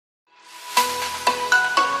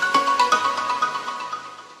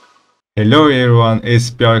Hello everyone,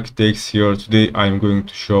 SB Architects here. Today I'm going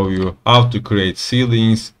to show you how to create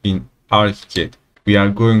ceilings in Archicad. We are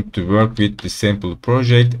going to work with the sample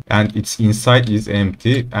project and its inside is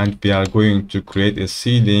empty and we are going to create a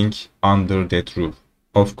ceiling under that roof.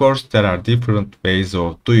 Of course, there are different ways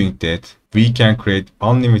of doing that. We can create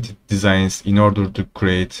unlimited designs in order to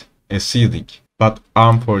create a ceiling. But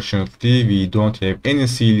unfortunately, we don't have any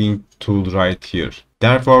ceiling tool right here.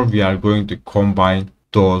 Therefore, we are going to combine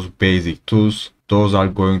those basic tools. Those are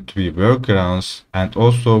going to be workarounds, and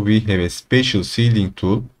also we have a special ceiling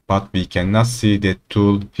tool, but we cannot see that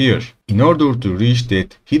tool here. In order to reach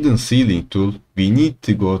that hidden ceiling tool, we need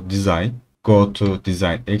to go to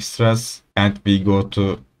design extras, and we go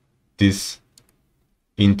to this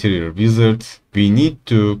interior wizard. We need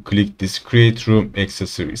to click this create room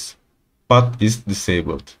accessories, but it's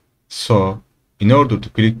disabled. So in order to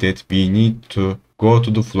click that, we need to go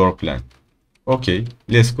to the floor plan. Okay,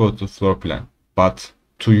 let's go to floor plan. But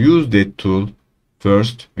to use that tool,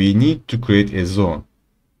 first we need to create a zone.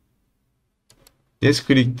 Let's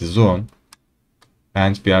click the zone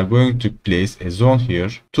and we are going to place a zone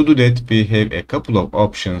here. To do that, we have a couple of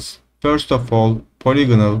options. First of all,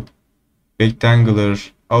 polygonal, rectangular,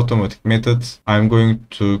 automatic methods. I'm going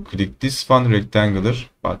to click this one, rectangular,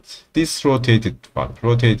 but this rotated one,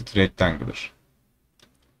 rotated rectangular.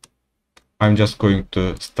 I'm just going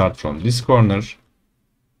to start from this corner.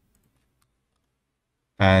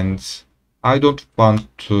 And I don't want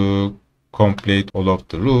to complete all of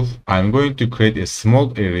the roof. I'm going to create a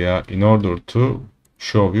small area in order to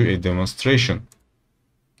show you a demonstration.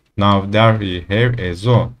 Now there we have a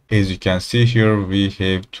zone. As you can see here, we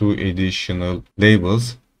have two additional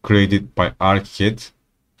labels created by Archicad.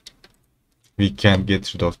 We can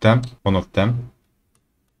get rid of them, one of them.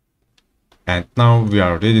 And now we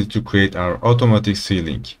are ready to create our automatic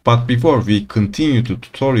ceiling. But before we continue the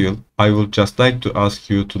tutorial, I would just like to ask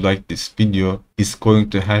you to like this video. It's going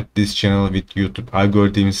to help this channel with YouTube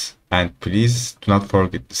algorithms. And please do not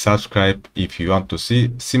forget to subscribe if you want to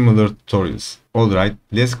see similar tutorials. Alright,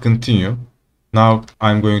 let's continue. Now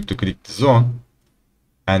I'm going to click the zone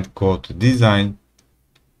and go to design,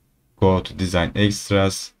 go to design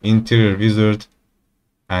extras, interior wizard,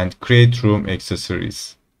 and create room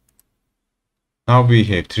accessories. Now we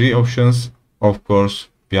have three options. Of course,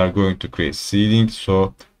 we are going to create ceiling.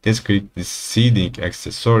 So let's click this ceiling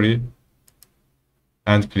accessory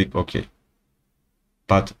and click OK.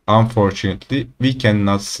 But unfortunately, we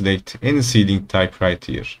cannot select any ceiling type right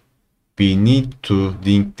here. We need to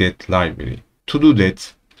link that library. To do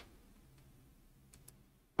that,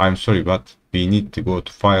 I'm sorry, but we need to go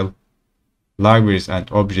to File, Libraries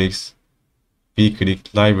and Objects. We click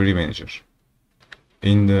Library Manager.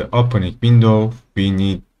 In the opening window, we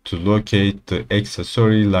need to locate the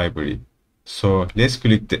accessory library. So let's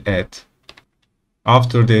click the Add.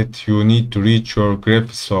 After that, you need to reach your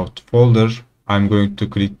Graphisoft folder. I'm going to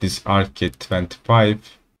click this Archicad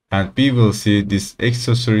 25 and we will see this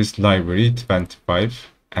accessories library 25.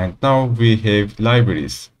 And now we have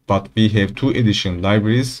libraries, but we have two additional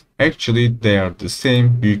libraries. Actually, they are the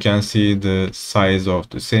same. You can see the size are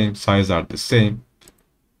the same.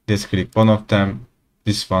 Let's click one of them,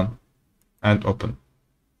 this one, and open.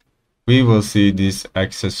 We will see this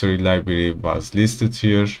accessory library was listed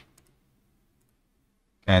here.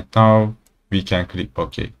 And now we can click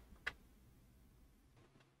OK.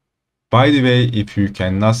 By the way, if you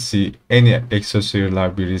cannot see any accessory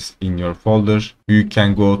libraries in your folder, you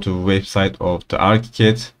can go to the website of the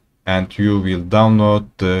Archicad and you will download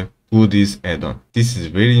the goodies add-on. This is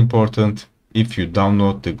very important. If you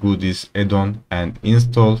download the goodies add-on and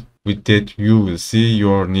install, with that you will see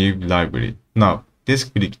your new library. Now let's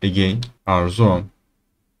click again our zone,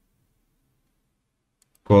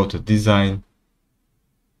 go to design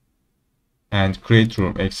and create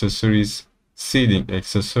room accessories, ceiling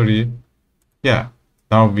accessory. Yeah,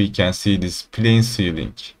 now we can see this plain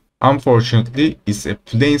ceiling. Unfortunately, it's a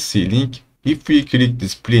plain ceiling. If we click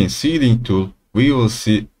this plain ceiling tool, we will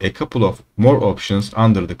see a couple of more options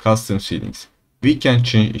under the custom ceilings. We can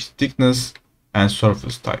change its thickness and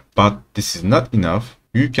surface type, but this is not enough.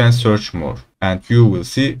 You can search more and you will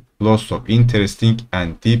see lots of interesting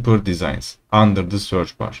and deeper designs under the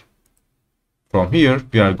search bar. From here,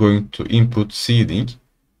 we are going to input ceiling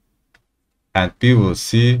and we will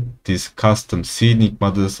see these custom ceiling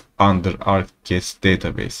models under Archicad's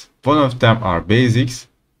database. One of them are basics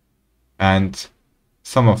and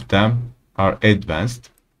some of them are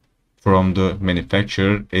advanced from the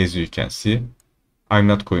manufacturer, as you can see. I'm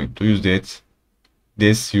not going to use that.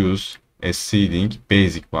 Let's use a ceiling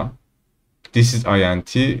basic one. This is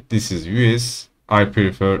INT, this is US. I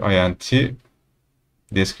prefer INT.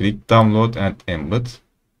 Let's click download and embed.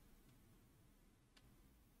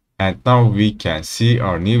 And now we can see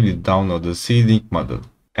our newly downloaded ceiling model.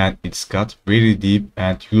 And it's got very deep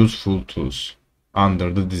and useful tools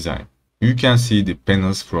under the design. You can see the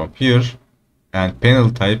panels from here, and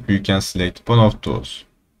panel type you can select one of those.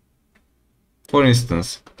 For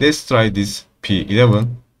instance, let's try this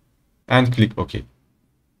P11 and click OK.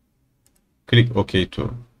 Click OK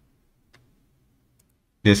too.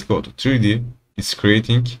 Let's go to 3D. It's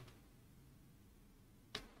creating.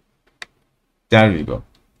 There we go.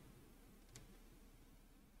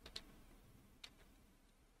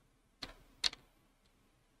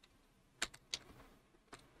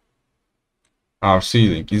 Our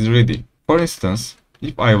ceiling is ready. For instance,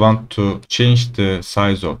 if I want to change the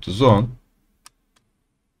size of the zone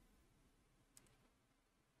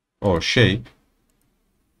or shape,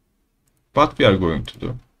 what we are going to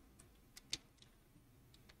do?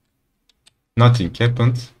 Nothing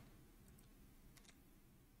happened.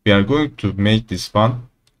 We are going to make this one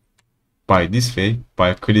by this way,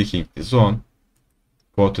 by clicking the zone,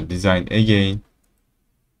 go to design again,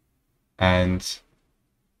 and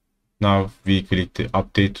now we click the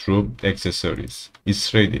update room accessories.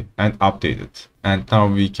 It's ready and updated. And now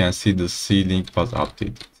we can see the ceiling was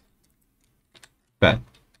updated. Well,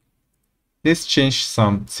 let's change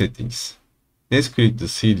some settings. Let's click the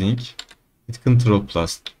ceiling with Ctrl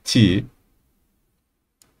plus T.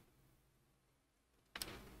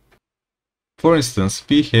 For instance,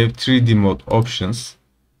 we have 3D mode options.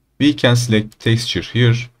 We can select texture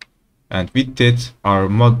here, and with that our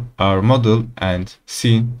model and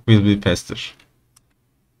scene will be faster.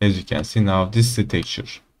 As you can see now, this is the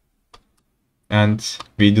texture. And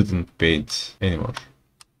we didn't paint anymore.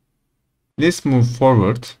 Let's move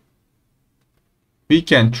forward. We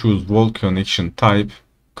can choose wall connection type,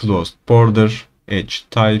 closed border, edge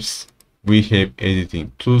types. We have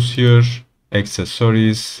editing tools here,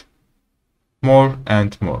 accessories, more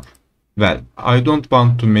and more. Well, I don't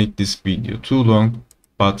want to make this video too long,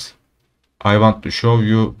 but I want to show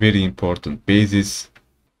you very important basics.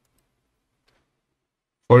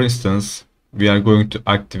 For instance, we are going to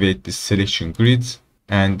activate the selection grid,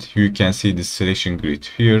 and you can see the selection grid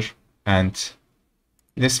here. And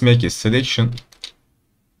let's make a selection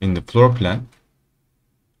in the floor plan.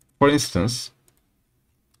 For instance,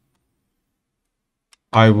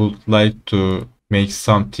 I would like to make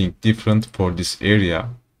something different for this area.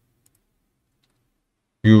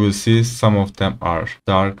 You will see some of them are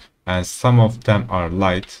dark and some of them are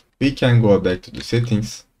light. We can go back to the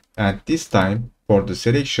settings, and this time for the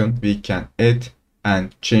selection we can add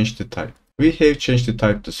and change the type. We have changed the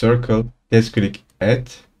type to circle. Let's click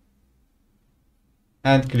add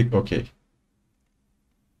and click OK.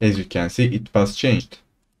 As you can see, it was changed.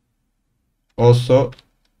 Also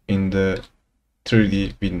in the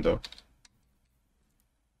 3D window.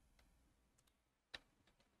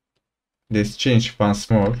 Let's change once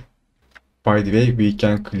more. By the way, we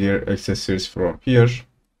can clear accessories from here.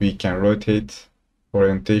 We can rotate,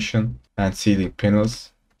 orientation, and ceiling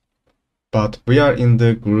panels. But we are in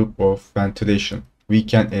the group of ventilation. We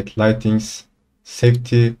can add lightings,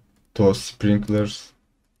 safety, those sprinklers,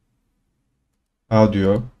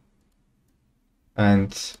 audio, and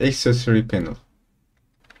accessory panel.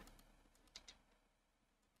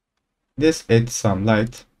 Let's add some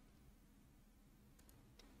light.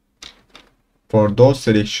 For those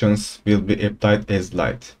selections will be applied as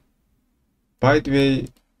light. By the way,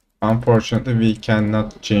 unfortunately we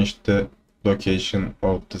cannot change the location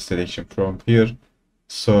of the selection from here,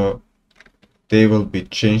 so they will be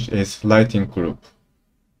changed as lighting group.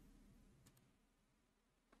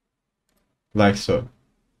 Like so.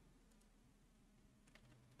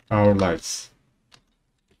 Our lights.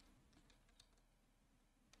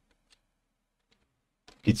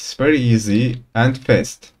 It's very easy and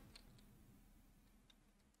fast.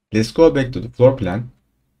 Let's go back to the floor plan.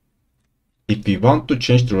 If we want to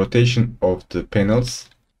change the rotation of the panels,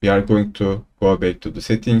 we are going to go back to the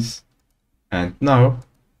settings, and now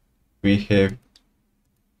we have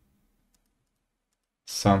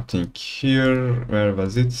something here. Where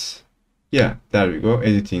was it? Yeah, there we go.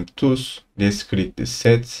 Editing tools. Let's click the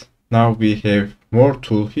set. Now we have more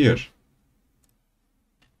tool here.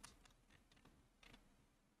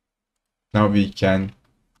 Now we can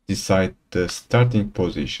decide the starting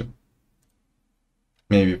position.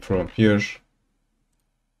 Maybe from here.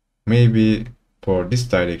 Maybe for this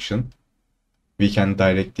direction. We can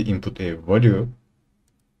directly input a value.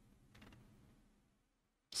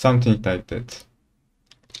 Something like that.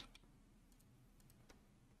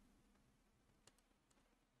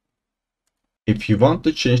 If you want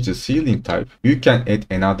to change the ceiling type, you can add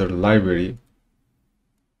another library.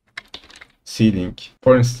 ceiling.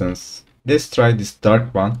 For instance, let's try this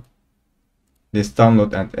dark one. Let's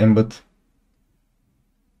download and embed.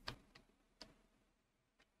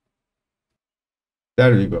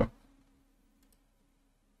 There we go.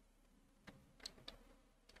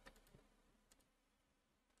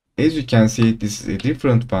 As you can see, this is a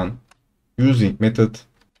different one. Using method,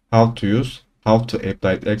 how to use, how to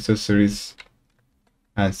apply the accessories,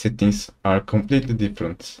 and settings are completely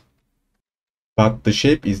different. But the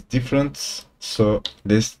shape is different, so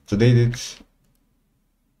let's delete it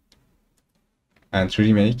and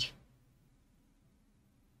remake.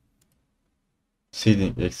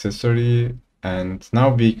 Ceiling accessory, and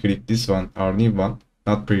now we click this one, our new one,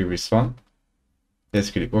 not previous one.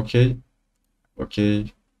 Let's click OK.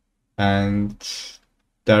 OK. And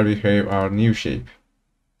there we have our new shape.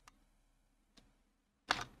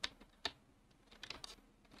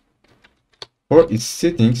 For its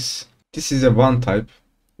settings, this is a one type.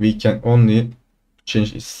 We can only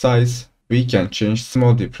change its size. We can change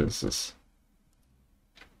small differences.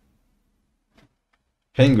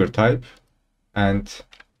 Hanger type and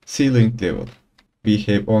ceiling level. We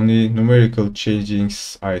have only numerical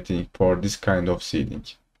changings, I think, for this kind of ceiling.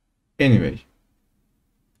 Anyway.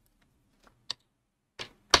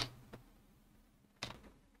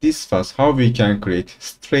 This was how we can create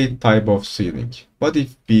straight type of ceiling. But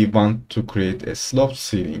if we want to create a sloped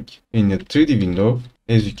ceiling in the 3D window,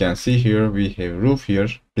 as you can see here, we have roof here.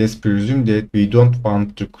 Let's presume that we don't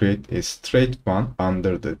want to create a straight one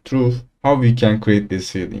under the roof. How we can create the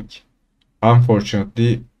ceiling?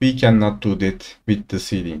 Unfortunately, we cannot do that with the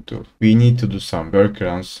ceiling tool. We need to do some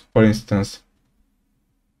workarounds. For instance,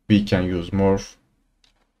 we can use Morph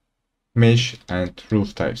Mesh and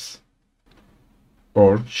roof types.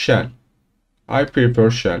 Or shell. I prefer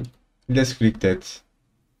shell. Let's click that.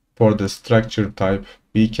 For the structure type,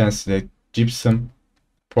 we can select gypsum.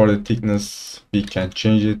 For the thickness, we can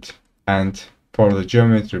change it. And for the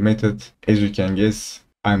geometry method, as you can guess,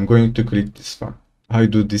 I'm going to click this one. I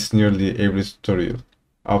do this nearly every tutorial.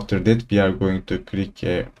 After that, we are going to click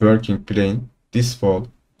a working plane, this wall,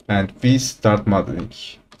 and we start modeling.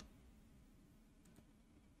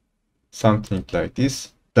 Something like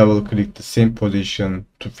this. Double click the same position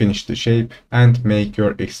to finish the shape and make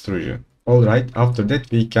your extrusion. Alright, after that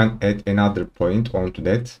we can add another point onto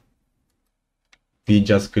that. We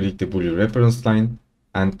just click the blue reference line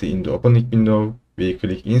and in the opening window we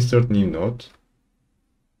click insert new node.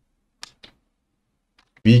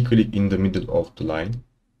 We click in the middle of the line.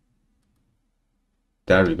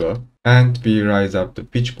 There we go. And we rise up the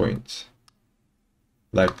pitch point.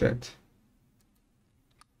 Like that.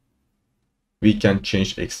 We can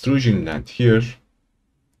change extrusion length here.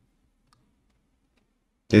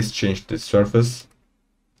 Let's change the surface.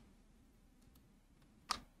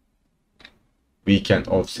 We can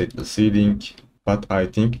offset the ceiling, but I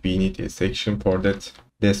think we need a section for that.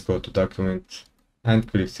 Let's go to document and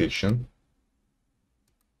click section.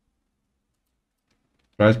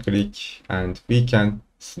 Right click and we can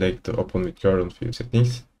select the open with current view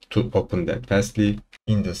settings to open that fastly.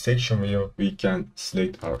 In the section view, we can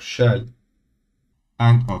select our shell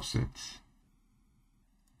and offset.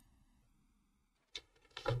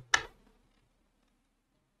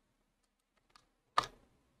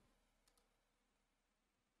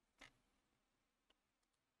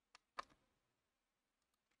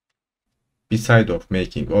 Beside of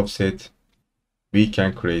making offset, we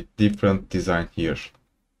can create different design here.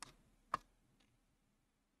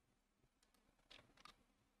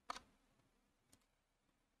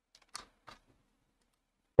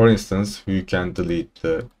 For instance, you can delete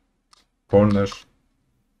the corner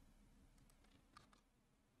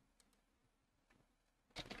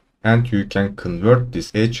and you can convert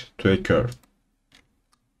this edge to a curve.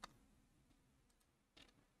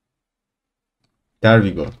 There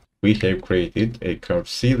we go. We have created a curved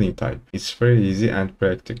ceiling type. It's very easy and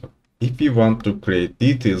practical. If we want to create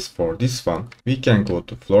details for this one, we can go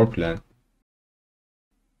to floor plan,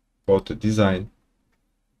 go to design.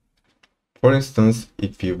 For instance,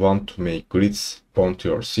 if we want to make grids onto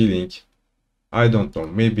your ceiling, I don't know,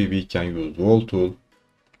 maybe we can use wall tool.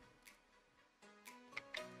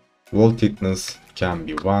 Wall thickness can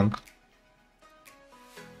be 1.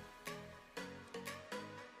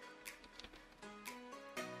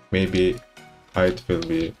 Maybe height will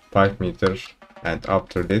be 5 meters, and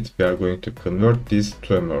after that we are going to convert this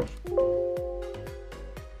to a morph.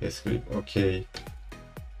 Let's click OK.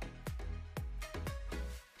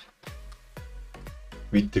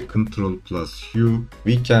 With the Ctrl plus U,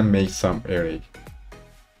 we can make some array.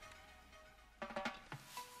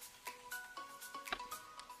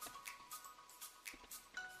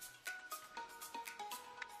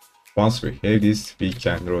 Once we have this, we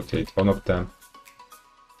can rotate one of them.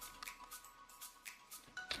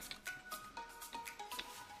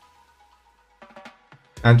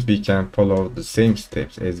 And we can follow the same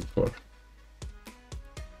steps as before.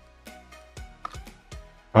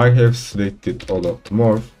 I have selected all of the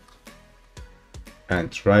morph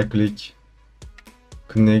and right click,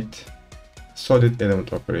 connect solid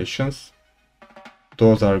element operations.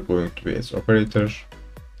 Those are going to be as operator.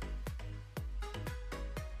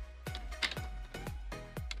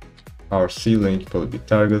 Our ceiling will be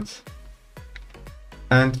target,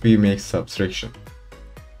 and we make subtraction.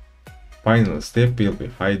 Final step will be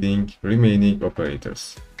hiding remaining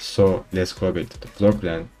operators. So let's go back to the floor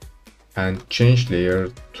plan and change layer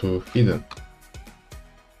to hidden.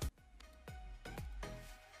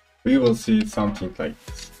 We will see something like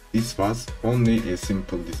this. This was only a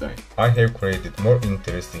simple design. I have created more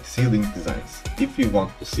interesting ceiling designs. If you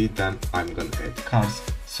want to see them, I'm gonna add cards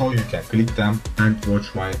so you can click them and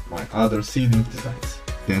watch my other ceiling designs.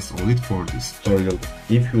 That's all it for this tutorial.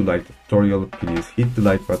 If you like the tutorial, please hit the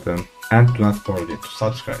like button and do not forget to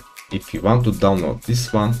subscribe. If you want to download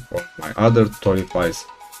this one or my other tutorial files,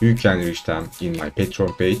 you can reach them in my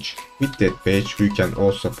Patreon page. With that page, you can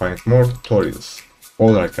also find more tutorials.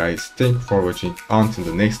 Alright guys, thank you for watching. Until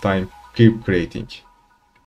the next time, keep creating.